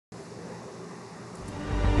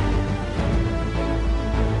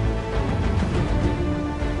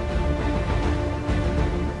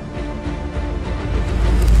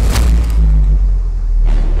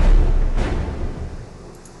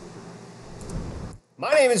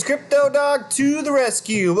My name is Crypto Dog to the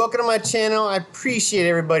rescue. Welcome to my channel. I appreciate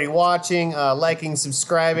everybody watching, liking,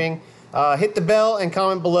 subscribing. Hit the bell and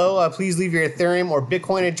comment below. Please leave your Ethereum or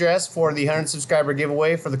Bitcoin address for the 100 subscriber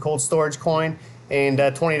giveaway for the cold storage coin, and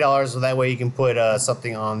 $20 so that way you can put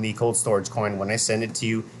something on the cold storage coin when I send it to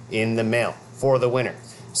you in the mail for the winner.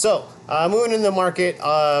 So moving in the market,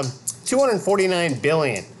 249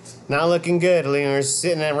 billion. Not looking good. We're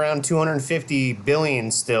sitting at around 250 billion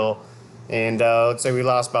still. And let's say we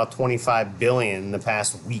lost about 25 billion in the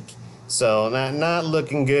past week. So not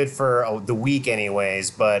looking good for the week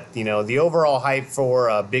anyways, but you know, the overall hype for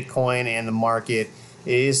Bitcoin and the market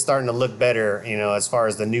is starting to look better, you know, as far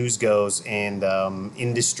as the news goes, and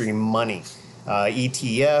industry money.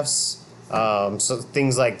 ETFs, so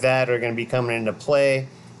things like that are going to be coming into play.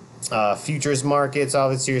 Futures markets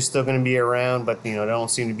obviously are still going to be around, but you know, they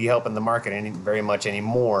don't seem to be helping the market very much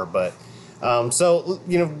anymore. But so,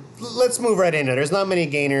 you know, let's move right into it. There's not many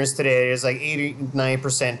gainers today. There's like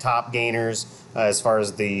 89% top gainers as far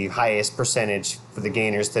as the highest percentage for the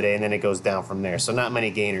gainers today, and then it goes down from there. So not many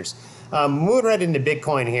gainers. Moving right into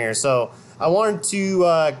Bitcoin here. So I wanted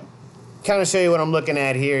to kind of show you what I'm looking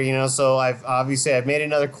at here. You know, so I've made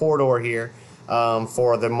another corridor here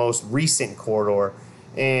for the most recent corridor.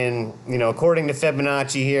 And, you know, according to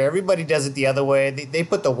Fibonacci here, everybody does it the other way. They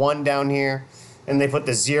put the 1 down here, and they put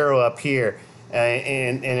the 0 up here.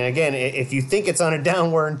 And again, if you think it's on a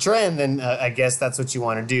downward trend, then I guess that's what you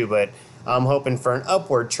want to do. But I'm hoping for an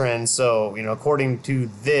upward trend. So, you know, according to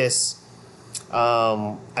this,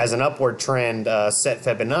 as an upward trend set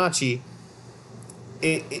Fibonacci,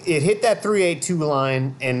 it hit that 382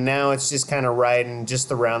 line, and now it's just kind of riding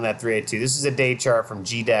just around that 382. This is a day chart from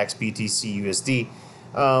GDAX BTC USD.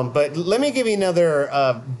 But let me give you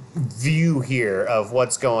another view here of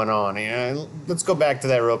what's going on. Let's go back to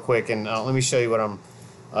that real quick, and let me show you what I'm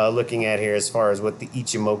looking at here as far as with the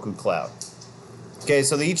Ichimoku cloud. Okay,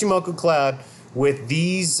 so the Ichimoku cloud with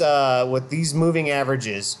these moving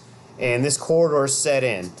averages and this corridor set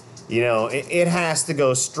in, you know, it has to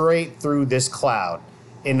go straight through this cloud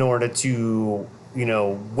in order to, you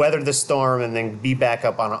know, weather the storm and then be back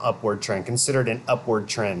up on an upward trend, considered an upward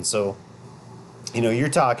trend. So, you know, you're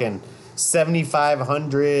talking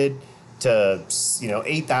 7,500 to, you know,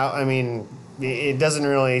 8,000. I mean, it doesn't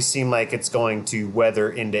really seem like it's going to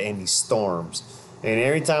weather into any storms. And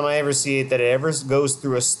every time I ever see it, that it ever goes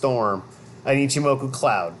through a storm, an Ichimoku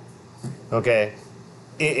cloud, okay,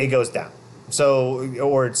 it goes down. So,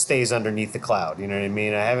 or it stays underneath the cloud. You know what I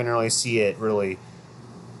mean? I haven't really seen it really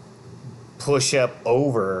push up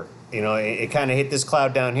over. You know, it kind of hit this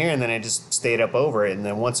cloud down here, and then it just stayed up over it. And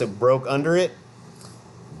then once it broke under it,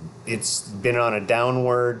 it's been on a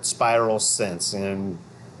downward spiral since. And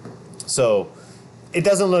so it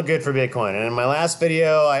doesn't look good for Bitcoin. And in my last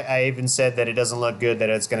video, I even said that it doesn't look good, that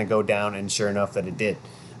it's going to go down, and sure enough that it did.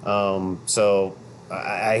 So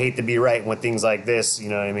I hate to be right with things like this, you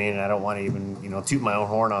know what I mean? I don't want to even, you know, toot my own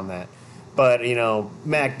horn on that. But, you know,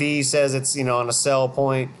 MACD says it's, you know, on a sell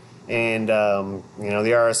point. And, you know,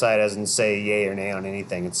 the RSI doesn't say yay or nay on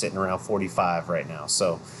anything. It's sitting around 45 right now.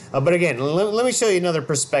 So, but again, let me show you another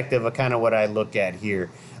perspective of kind of what I look at here.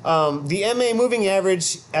 The MA moving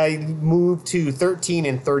average, I moved to 13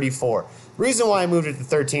 and 34. The reason why I moved it to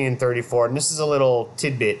 13 and 34, and this is a little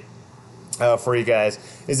tidbit for you guys,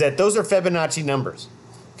 is that those are Fibonacci numbers.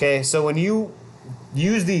 Okay, so when you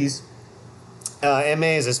use these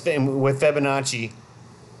MAs with Fibonacci,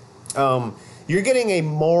 you're getting a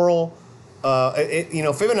moral, you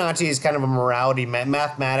know, Fibonacci is kind of a morality,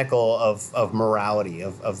 mathematical of morality,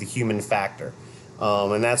 of the human factor.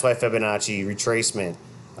 And that's why Fibonacci retracement,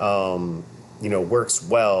 you know, works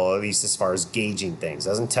well, at least as far as gauging things. It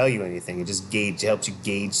doesn't tell you anything. It just helps you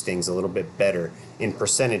gauge things a little bit better in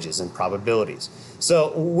percentages and probabilities.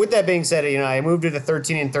 So with that being said, you know, I moved to the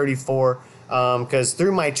 13 and 34 because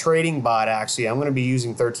through my trading bot, actually, I'm going to be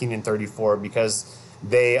using 13 and 34 because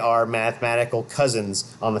they are mathematical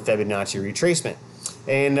cousins on the Fibonacci retracement.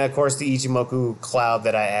 And of course, the Ichimoku cloud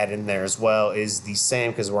that I add in there as well is the same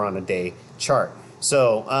because we're on a day chart.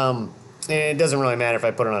 So and it doesn't really matter if I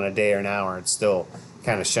put it on a day or an hour. It's still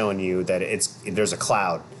kind of showing you that there's a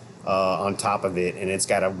cloud on top of it, and it's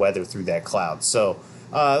got to weather through that cloud. So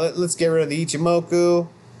let's get rid of the Ichimoku.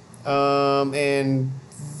 And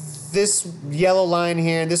this yellow line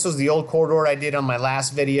here, this was the old corridor I did on my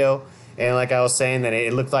last video. And like I was saying, that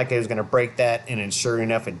it looked like it was going to break that, and sure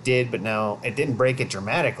enough it did, but now it didn't break it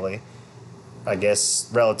dramatically, I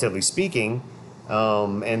guess, relatively speaking.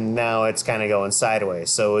 And now it's kind of going sideways.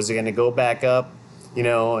 So is it going to go back up, you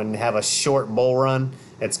know, and have a short bull run?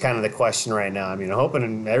 It's kind of the question right now. I mean,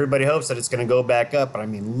 everybody hopes that it's going to go back up, but I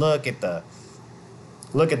mean, look at the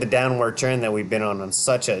look at the downward trend that we've been on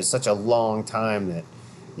such a long time that,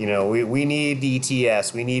 you know, we need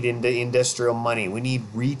ETFs, we need industrial money, we need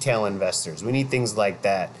retail investors, we need things like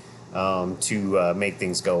that to make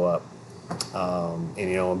things go up. And,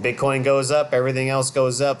 you know, when Bitcoin goes up, everything else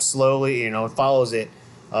goes up slowly. You know, it follows it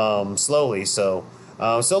slowly. So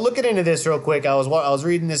looking into this real quick, I was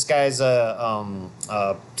reading this guy's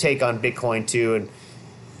take on Bitcoin too, and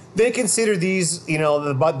they consider these, you know,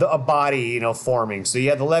 a body, you know, forming. So you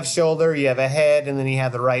have the left shoulder, you have a head, and then you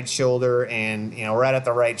have the right shoulder, and, you know, right at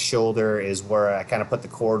the right shoulder is where I kind of put the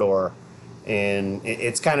corridor, and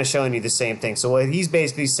it's kind of showing you the same thing. So what he's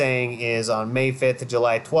basically saying is on May 5th to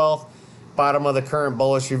July 12th, bottom of the current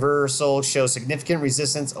bullish reversal shows significant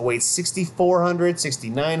resistance, awaits 6,400,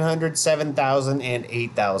 6,900, 7,000, and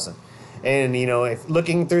 8,000. And, you know, if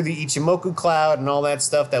looking through the Ichimoku cloud and all that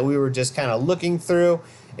stuff that we were just kind of looking through,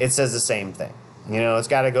 it says the same thing. You know, it's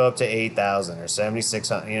got to go up to 8,000 or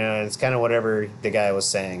 7,600. You know, it's kind of whatever the guy was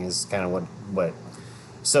saying is kind of what.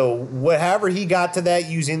 So however he got to that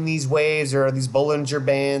using these waves or these Bollinger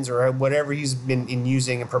Bands or whatever he's been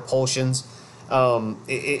using in propulsions,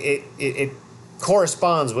 it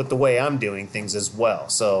corresponds with the way I'm doing things as well.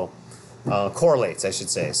 So correlates, I should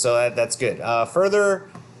say. So that's good. Further,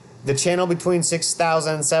 the channel between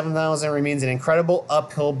 6,000 and 7,000 remains an incredible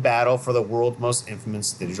uphill battle for the world's most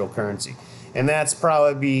infamous digital currency. And that's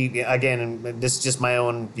probably, again, this is just my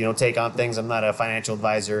own, you know, take on things. I'm not a financial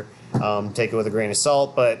advisor. Take it with a grain of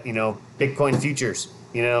salt. But, you know, Bitcoin futures,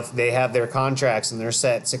 you know, if they have their contracts and they're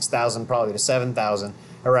set 6,000 probably to 7,000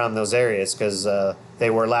 around those areas, because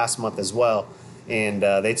they were last month as well. And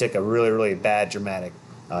they took a really, really bad, dramatic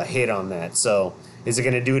hit on that. So is it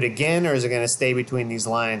going to do it again, or is it going to stay between these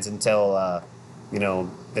lines until, you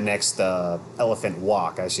know, the next elephant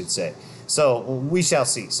walk, I should say? So we shall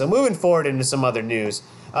see. So moving forward into some other news.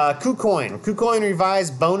 Kucoin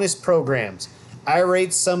revised bonus programs.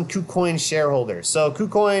 Irate some Kucoin shareholders. So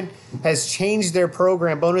Kucoin has changed their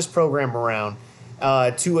bonus program around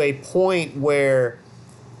to a point where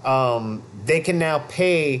they can now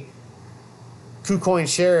pay Kucoin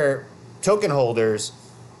share token holders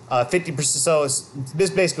 50%. So this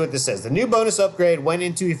is basically what this says. The new bonus upgrade went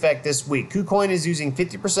into effect this week. Kucoin is using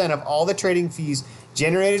 50% of all the trading fees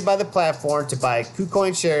generated by the platform to buy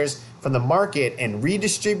Kucoin shares from the market and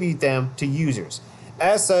redistribute them to users.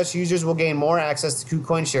 As such, users will gain more access to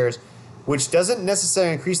Kucoin shares, which doesn't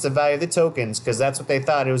necessarily increase the value of the tokens, because that's what they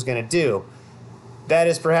thought it was going to do. That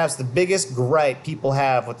is perhaps the biggest gripe people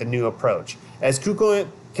have with the new approach, as Kucoin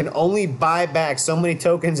can only buy back so many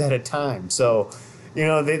tokens at a time. So, you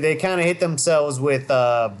know, they kind of hit themselves with,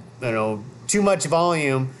 you know, too much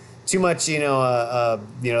volume, too much, you know,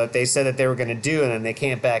 that they said that they were going to do, and then they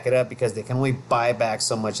can't back it up because they can only buy back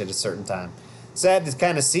so much at a certain time. Sad to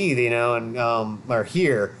kind of see, you know, and or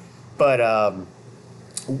hear, but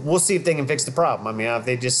we'll see if they can fix the problem. I mean,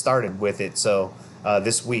 they just started with it, so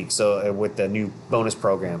this week, so with the new bonus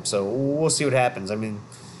program, so we'll see what happens. I mean,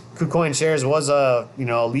 Kucoin Shares was a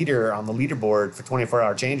leader on the leaderboard for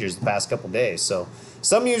 24-hour changers the past couple days. So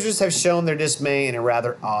some users have shown their dismay in a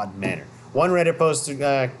rather odd manner. One Reddit post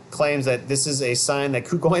claims that this is a sign that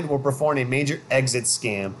Kucoin will perform a major exit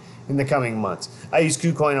scam in the coming months. I use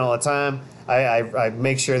Kucoin all the time. I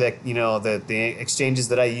make sure that, you know, that the exchanges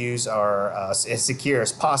that I use are as secure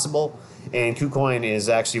as possible, and Kucoin is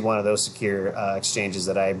actually one of those secure exchanges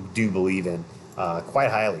that I do believe in quite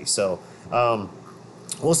highly. So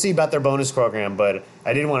we'll see about their bonus program, but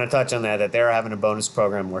I did want to touch on that they're having a bonus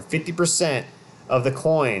program where 50% of the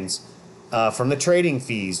coins from the trading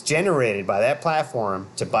fees generated by that platform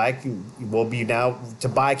to buy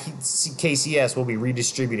KCS will be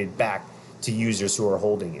redistributed back to users who are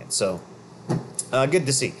holding it. So good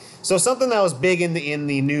to see. So something that was big in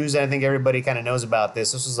the news, and I think everybody kind of knows about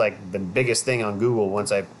this. This was like the biggest thing on Google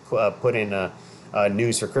once I put in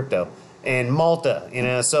news for crypto. And Malta, you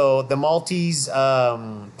know, so the Maltese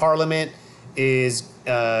parliament is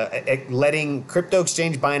letting crypto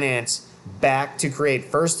exchange Binance back to create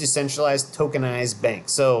first decentralized tokenized bank.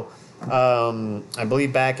 So I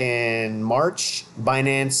believe back in March,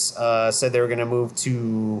 Binance said they were going to move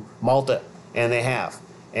to Malta, and they have.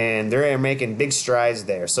 And they're making big strides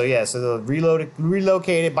there. So yeah, so they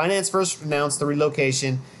relocated. Binance first announced the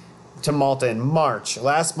relocation to Malta in March.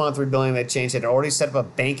 Last month, rebuilding that change had already set up a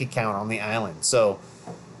bank account on the island. So,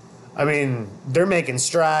 I mean, they're making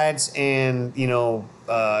strides, and, you know,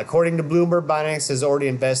 according to Bloomberg, Binance has already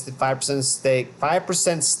invested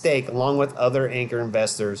 5% stake along with other anchor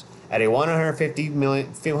investors at a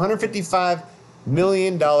 $155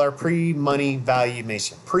 million pre-money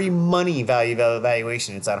valuation. Pre-money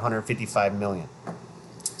valuation, it's at $155 million.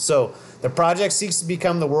 So The project seeks to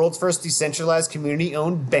become the world's first decentralized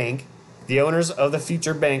community-owned bank. The owners of the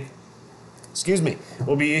future bank,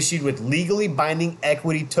 will be issued with legally binding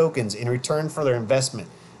equity tokens in return for their investment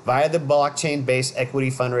via the blockchain-based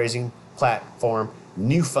equity fundraising platform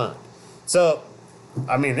New Fund. So,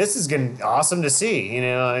 I mean, this is going to be awesome to see. You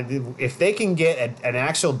know, if they can get an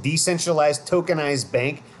actual decentralized tokenized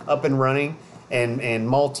bank up and running, and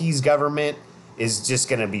Maltese government is just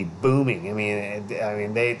going to be booming. I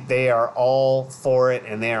mean, they are all for it,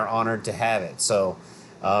 and they are honored to have it. So,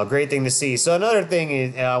 great thing to see. So another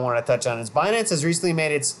thing I want to touch on is Binance has recently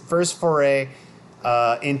made its first foray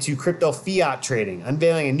into crypto fiat trading,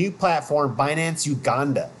 unveiling a new platform, Binance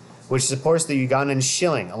Uganda, which supports the Ugandan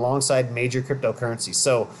shilling alongside major cryptocurrencies.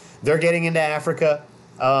 So they're getting into Africa,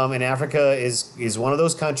 and Africa is one of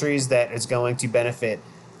those countries that is going to benefit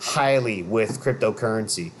highly with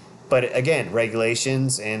cryptocurrency. But again,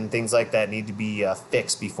 regulations and things like that need to be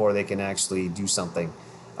fixed before they can actually do something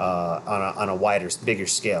on a wider, bigger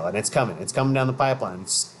scale. And it's coming. It's coming down the pipeline.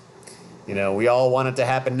 It's, you know, we all want it to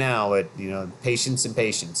happen now, but, you know, patience,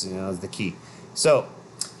 you know, is the key. So,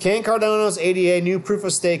 can Cardano's ADA new proof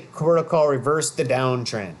of stake protocol reverse the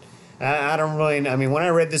downtrend? I don't really, I mean, when I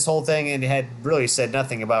read this whole thing, and it had really said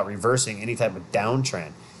nothing about reversing any type of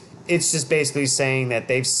downtrend. It's just basically saying that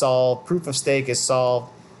they've solved, proof of stake is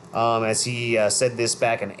solved, as he said this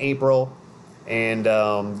back in April. And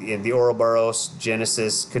in the Ouroboros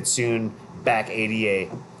Genesis could soon back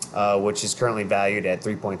ADA, which is currently valued at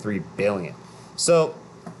 $3.3 billion. So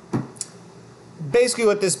basically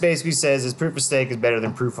what this basically says is proof of stake is better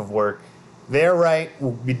than proof of work. They're right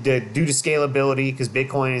due to scalability, because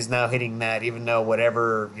Bitcoin is now hitting that, even though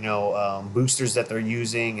whatever, you know, boosters that they're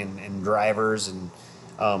using and drivers and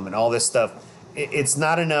all this stuff, it's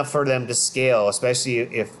not enough for them to scale, especially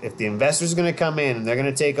if the investors are going to come in and they're going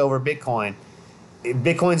to take over Bitcoin.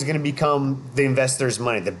 Bitcoin's going to become the investors'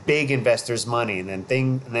 money, the big investors' money, and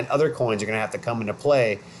then other coins are going to have to come into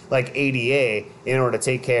play, like ADA, in order to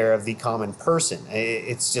take care of the common person.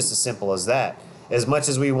 It's just as simple as that. As much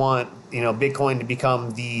as we want, you know, Bitcoin to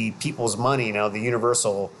become the people's money, you know, the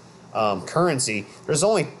universal currency, there's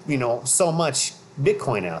only, you know, so much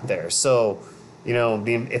Bitcoin out there. So, you know,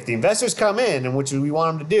 if the investors come in, and which we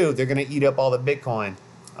want them to do, they're going to eat up all the Bitcoin.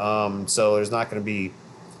 So there's not going to be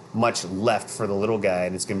much left for the little guy,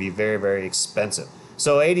 and it's going to be very, very expensive.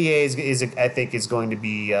 So ADA is I think is going to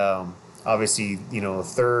be obviously, you know,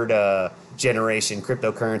 third generation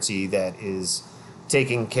cryptocurrency that is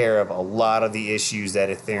taking care of a lot of the issues that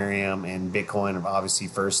Ethereum and Bitcoin have obviously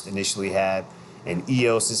first initially had, and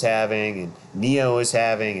EOS is having, and Neo is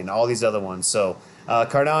having, and all these other ones. So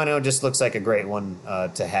Cardano just looks like a great one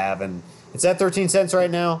to have, and it's at 13 cents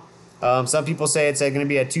right now. Some people say it's going to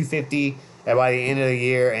be at 250 by the end of the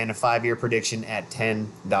year, and a 5-year prediction at $10.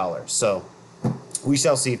 So we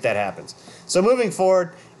shall see if that happens. So moving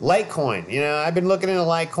forward, Litecoin. You know, I've been looking into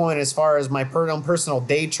Litecoin as far as my personal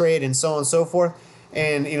day trade and so on and so forth.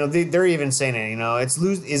 And, you know, they're even saying it, you know, is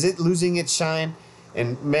it losing its shine?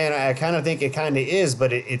 And, man, I kind of think it kind of is,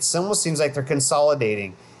 but it almost seems like they're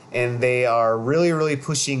consolidating. And they are really, really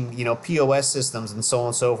pushing, you know, POS systems and so on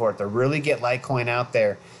and so forth to really get Litecoin out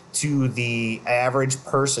there to the average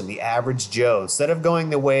person, the average Joe. Instead of going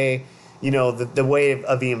the way, you know, the way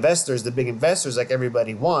of the investors, the big investors like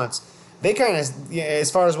everybody wants, they kind of,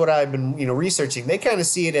 as far as what I've been, you know, researching, they kind of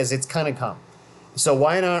see it as it's kind of come. So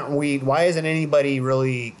why isn't anybody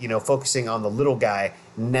really, you know, focusing on the little guy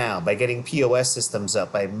now by getting POS systems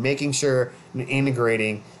up, by making sure and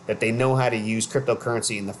integrating that they know how to use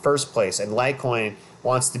cryptocurrency in the first place? And Litecoin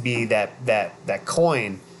wants to be that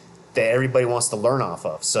coin that everybody wants to learn off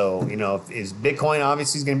of. So, you know, is Bitcoin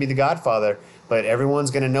obviously is going to be the godfather, but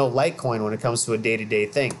everyone's going to know Litecoin when it comes to a day-to-day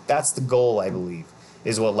thing. That's the goal, I believe,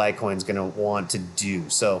 is what Litecoin's going to want to do.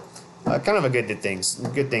 So, kind of a good thing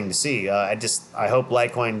to see. I hope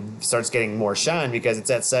Litecoin starts getting more shine, because it's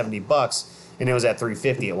at $70 and it was at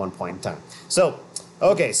 $350 at one point in time. So,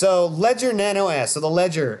 okay, so Ledger Nano S, so the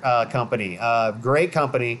Ledger company, great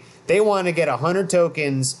company. They want to get 100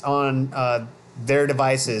 tokens on their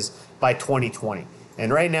devices by 2020.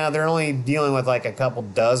 And right now they're only dealing with like a couple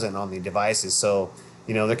dozen on the devices. So,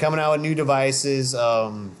 you know, they're coming out with new devices,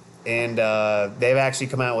 and they've actually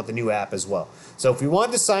come out with a new app as well. So if we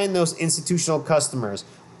want to sign those institutional customers,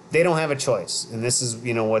 they don't have a choice. And this is,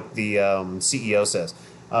 you know, what the CEO says.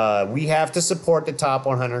 We have to support the top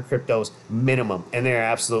 100 cryptos minimum. And they're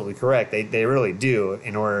absolutely correct. They really do,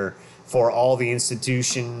 in order for all the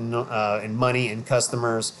institution and money and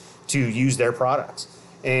customers to use their products.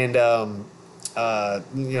 And you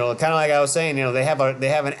know, kind of like I was saying, you know, they have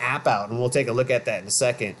an app out, and we'll take a look at that in a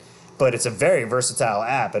second. but it's a very versatile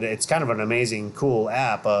app. It's kind of an amazing, cool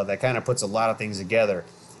app that kind of puts a lot of things together.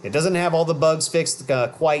 It doesn't have all the bugs fixed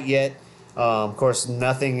quite yet. Of course,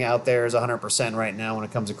 nothing out there is 100% right now when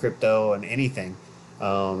it comes to crypto and anything.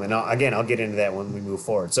 And I'll get into that when we move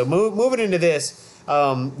forward. So moving into this,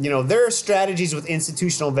 there are strategies with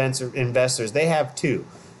institutional investors. They have two.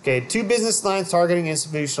 Okay, two business lines targeting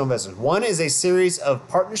institutional investors. One is a series of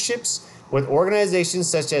partnerships with organizations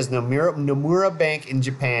such as Nomura Bank in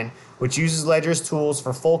Japan, which uses Ledger's tools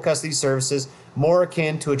for full custody services, more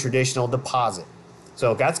akin to a traditional deposit.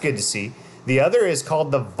 So that's good to see. The other is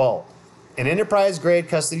called the Vault, an enterprise-grade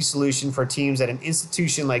custody solution for teams at an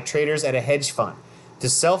institution like traders at a hedge fund to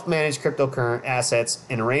self-manage cryptocurrency assets,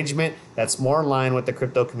 an arrangement that's more in line with the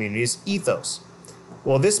crypto community's ethos.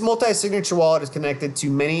 Well, this multi-signature wallet is connected to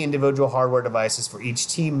many individual hardware devices for each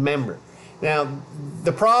team member. Now,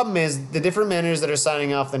 the problem is the different managers that are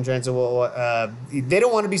signing off on transit, they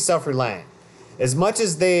don't want to be self-reliant. As much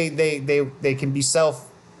as they can be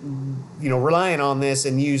reliant on this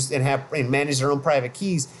and use and manage their own private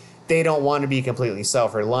keys, they don't want to be completely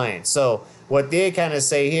self-reliant. So what they kind of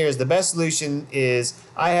say here is the best solution is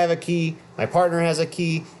I have a key, my partner has a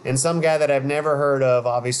key, and some guy that I've never heard of,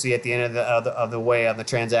 obviously at the end of the way on the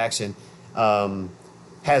transaction,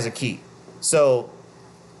 has a key. So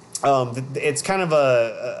it's kind of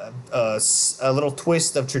a little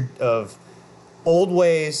twist of old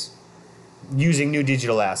ways using new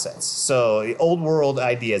digital assets. So the old world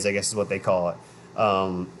ideas, I guess is what they call it,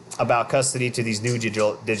 about custody to these new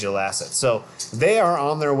digital assets. So they are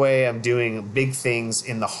on their way of doing big things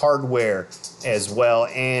in the hardware as well,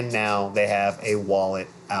 and now they have a wallet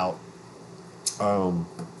out,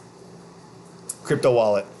 crypto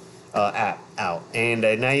wallet app out, and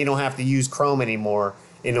now you don't have to use Chrome anymore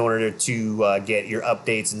in order to get your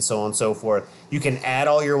updates and so on and so forth. You can add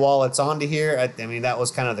all your wallets onto here. I mean, that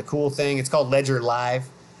was kind of the cool thing. It's called Ledger Live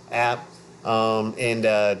app.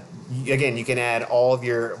 Again, you can add all of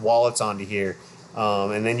your wallets onto here,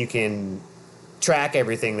 and then you can track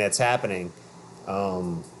everything that's happening,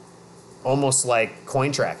 almost like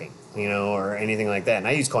Cointracking, or anything like that. And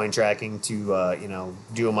I use Cointracking to,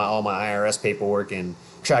 do all my IRS paperwork and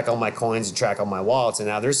track all my coins and track all my wallets. And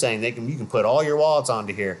now they're saying you can put all your wallets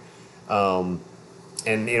onto here, and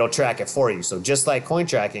it'll track it for you. So just like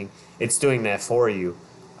Cointracking, it's doing that for you.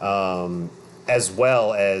 As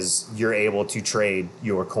well as you're able to trade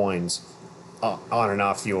your coins on and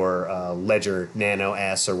off your Ledger Nano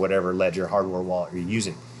S or whatever Ledger hardware wallet you're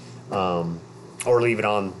using, or leave it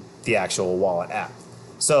on the actual wallet app.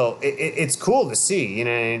 So it's cool to see,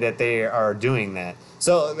 that they are doing that.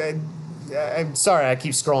 So I'm sorry, I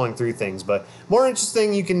keep scrolling through things, but more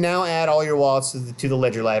interesting, you can now add all your wallets to the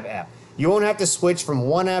Ledger Live app. You won't have to switch from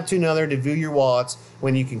one app to another to view your wallets.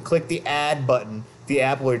 When you can click the Add button, the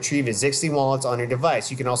app will retrieve existing wallets on your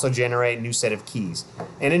device. You can also generate a new set of keys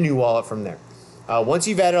and a new wallet from there. Once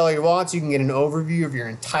you've added all your wallets, you can get an overview of your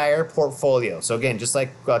entire portfolio. So again, just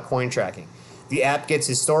like Cointracking, the app gets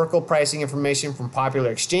historical pricing information from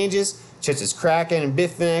popular exchanges such as Kraken and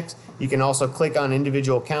Bitfinex. You can also click on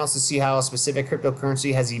individual accounts to see how a specific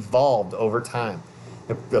cryptocurrency has evolved over time.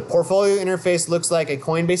 The portfolio interface looks like a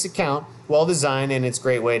Coinbase account, well designed, and it's a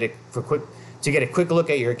great way to get a quick look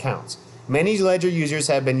at your accounts. Many Ledger users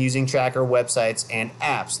have been using tracker websites and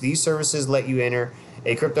apps. These services let you enter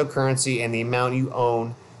a cryptocurrency and the amount you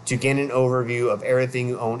own to get an overview of everything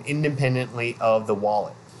you own independently of the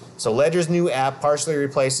wallet. So Ledger's new app partially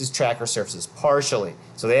replaces tracker services, partially.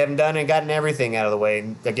 So they haven't done and gotten everything out of the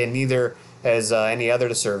way. Again, neither has any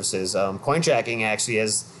other services. Cointracking actually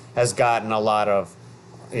has gotten a lot of,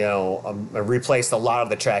 replaced a lot of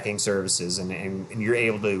the tracking services, and you're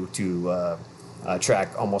able to track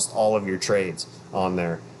almost all of your trades on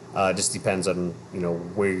there. Just depends on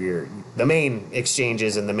where the main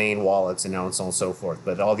exchanges and the main wallets and so on and so forth.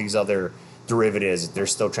 But all these other derivatives, they're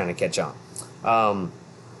still trying to catch on.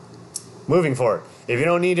 Moving forward, if you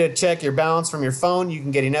don't need to check your balance from your phone, you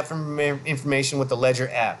can get enough information with the Ledger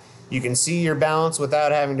app. You can see your balance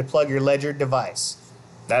without having to plug your Ledger device.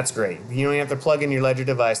 That's great. You don't have to plug in your Ledger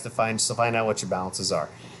device to find out what your balances are,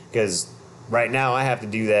 because right now I have to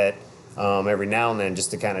do that every now and then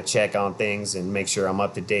just to kind of check on things and make sure I'm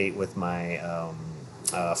up to date with my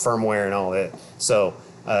firmware and all that. So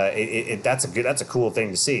that's a cool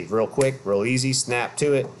thing to see. Real quick, real easy, snap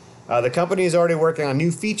to it. The company is already working on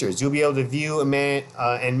new features. You'll be able to view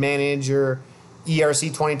and manage your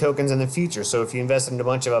ERC20 tokens in the future. So if you invest in a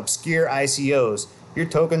bunch of obscure ICOs, your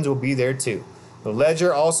tokens will be there too. The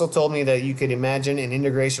Ledger also told me that you could imagine an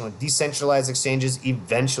integration with decentralized exchanges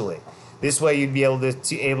eventually. This way you'd be able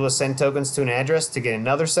to send tokens to an address to get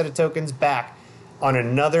another set of tokens back on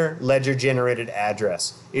another ledger-generated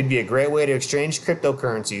address. It'd be a great way to exchange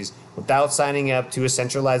cryptocurrencies without signing up to a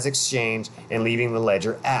centralized exchange and leaving the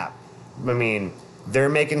Ledger app. I mean, they're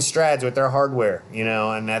making strides with their hardware, you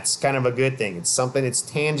know, and that's kind of a good thing. It's something that's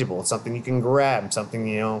tangible. It's something you can grab. Something,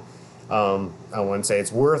 you know, I wouldn't say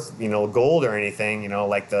it's worth, you know, gold or anything, you know,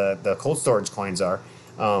 like the cold storage coins are.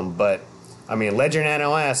 But I mean, Ledger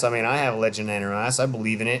Nano S. I mean, I have a Ledger Nano S. I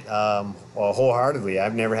believe in it wholeheartedly.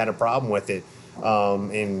 I've never had a problem with it.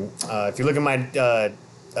 If you look at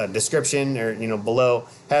my description or, you know, below,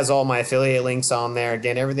 has all my affiliate links on there.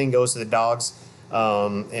 Again, everything goes to the dogs you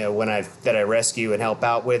know, that I rescue and help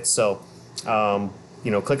out with. So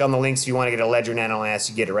you know, click on the links if you want to get a Ledger Nano S.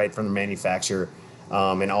 You get it right from the manufacturer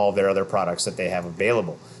and all of their other products that they have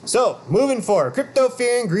available. So moving forward, Crypto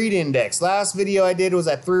Fear and Greed Index. Last video I did was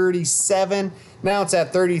at 37. Now it's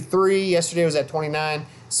at 33. Yesterday was at 29.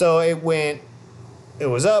 So it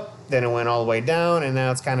was up, then it went all the way down, and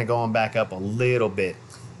now it's kind of going back up a little bit.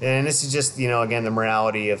 And this is just, you know, again, the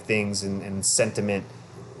morality of things and sentiment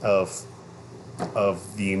of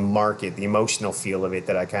the market, the emotional feel of it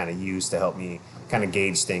that I kind of use to help me kind of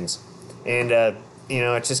gauge things. And, you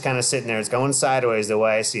know, it's just kind of sitting there. It's going sideways the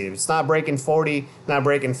way I see it. If it's not breaking 40, not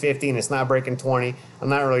breaking 50, and it's not breaking 20, I'm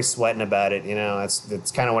not really sweating about it. You know,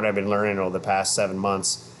 that's kind of what I've been learning over the past 7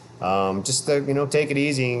 months. Just to, you know, take it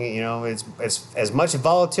easy. You know, it's as much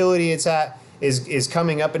volatility is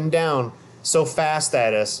coming up and down so fast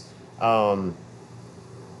at us.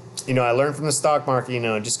 You know, I learned from the stock market, you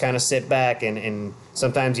know, just kind of sit back and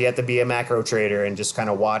sometimes you have to be a macro trader and just kind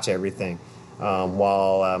of watch everything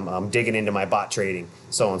while I'm digging into my bot trading,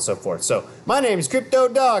 so on and so forth. So my name is Crypto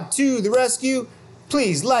Dog to the rescue.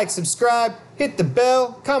 Please like, subscribe, hit the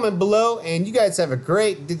bell, comment below, and you guys have a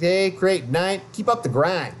great day, great night. Keep up the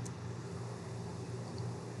grind.